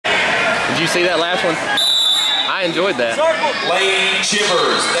you see that last one? I enjoyed that. Lane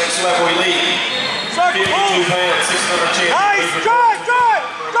Chivers, next level elite. 52 pounds, 600 chance. Nice, drive to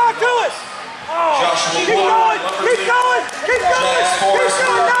it. Oh, Joshua keep Ward, going,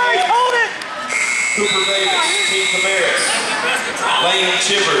 nice, hold it. Cooper Davis, Team Camaris. Lane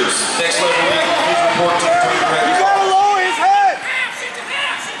Chivers, next level elite. Please report to the director. You gotta lower his head.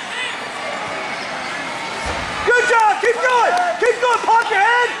 Good job, keep going, pop your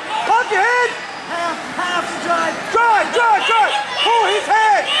head. Half drive. Drive. Pull his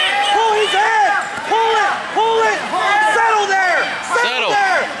head. Pull it. Settle there.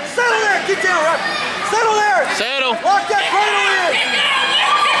 Keep down, right? Settle there. Lock that cradle in.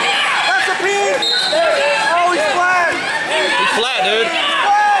 That's a pin. Oh, he's flat. He's flat, dude.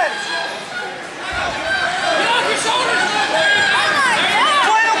 Flat.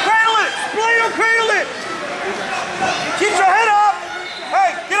 Cradle it. Keep your head up.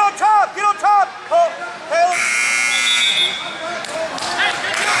 Hey, get on top. Oh, Taylor.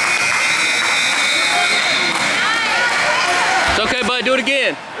 It's okay, bud. Do it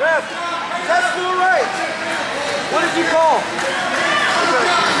again. Ref, that's full right. What did you call?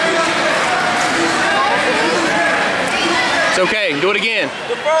 It's okay. Do it again.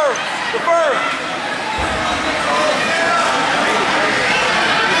 Defer.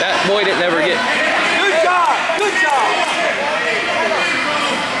 That boy didn't ever get. Good job.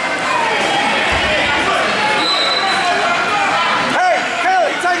 Hey, Taylor,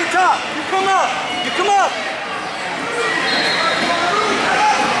 you take your top. You come up.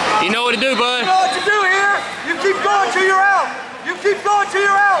 You know what to do, bud. You know what to do here. You keep going till you're out.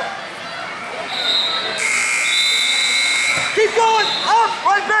 Keep going up,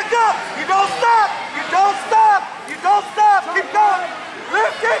 right back up. You don't stop. Keep going.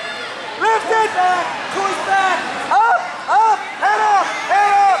 Lift it. Twist back. Up. Head up.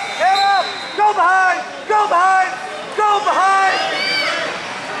 Go behind.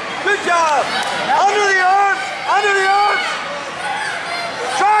 Good job. Under the arms.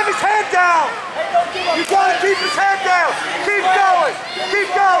 Drive his head down. You gotta keep his head down. Keep going.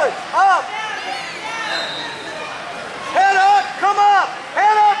 Up. Head up. Come up.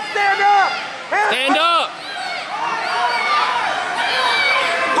 Head up. Stand up. Stand up.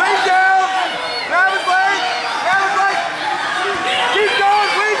 Weight down. Grab his leg. Keep going.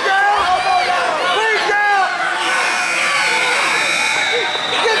 Weight down.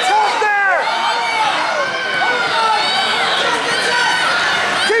 Get tough there.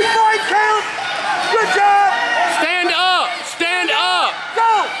 Keep fighting, Caleb. Good job. Stand up.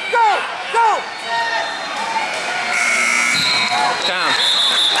 Go. Time.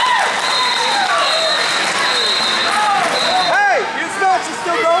 Hey, you snatch is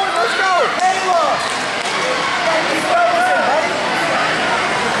still going. Let's go. Caleb.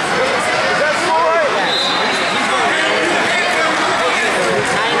 Is that full right?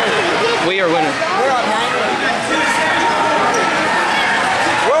 We are winning. We're up 9.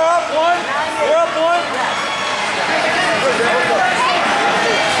 We're up one.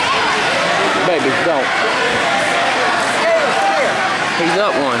 Baby, don't. He's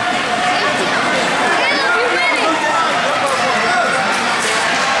up 1.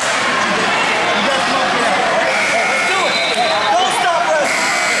 Don't stop us.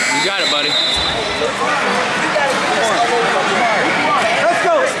 You got it, buddy. Let's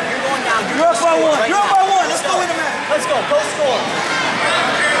go. You're up by 1. Let's go in the match. Let's go. Go score.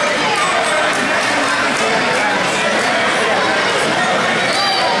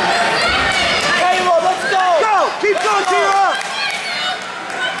 Caleb, let's go. Keep going till you're up.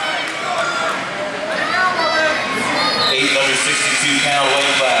 862-pound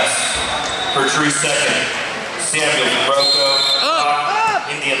weight class. For true second, Samuel Rocco,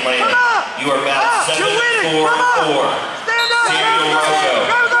 Indian Land. You are about 7-4-4. Samuel Rocco,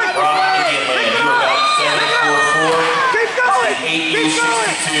 Indian Land. You are about 7-4-4. Keep going.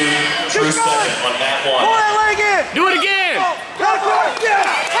 8U62, true second on mat 1. Pull that leg in. Do it again. Drive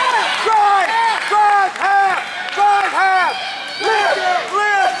half. Lift.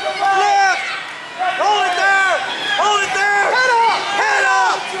 Hold it there. Head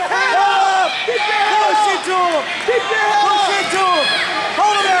up. Push it to him.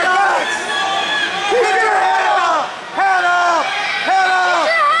 Hold him there, guys. Keep your head up. Head up.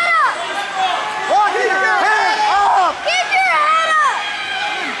 Walk your head up. Keep your head up!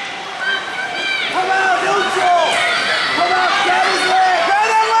 Come out, neutral. Grab his leg. Grab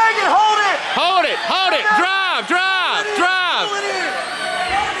that leg and hold it. Hold it. Drive. Pull it in.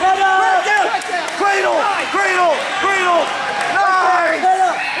 Head up. Cradle.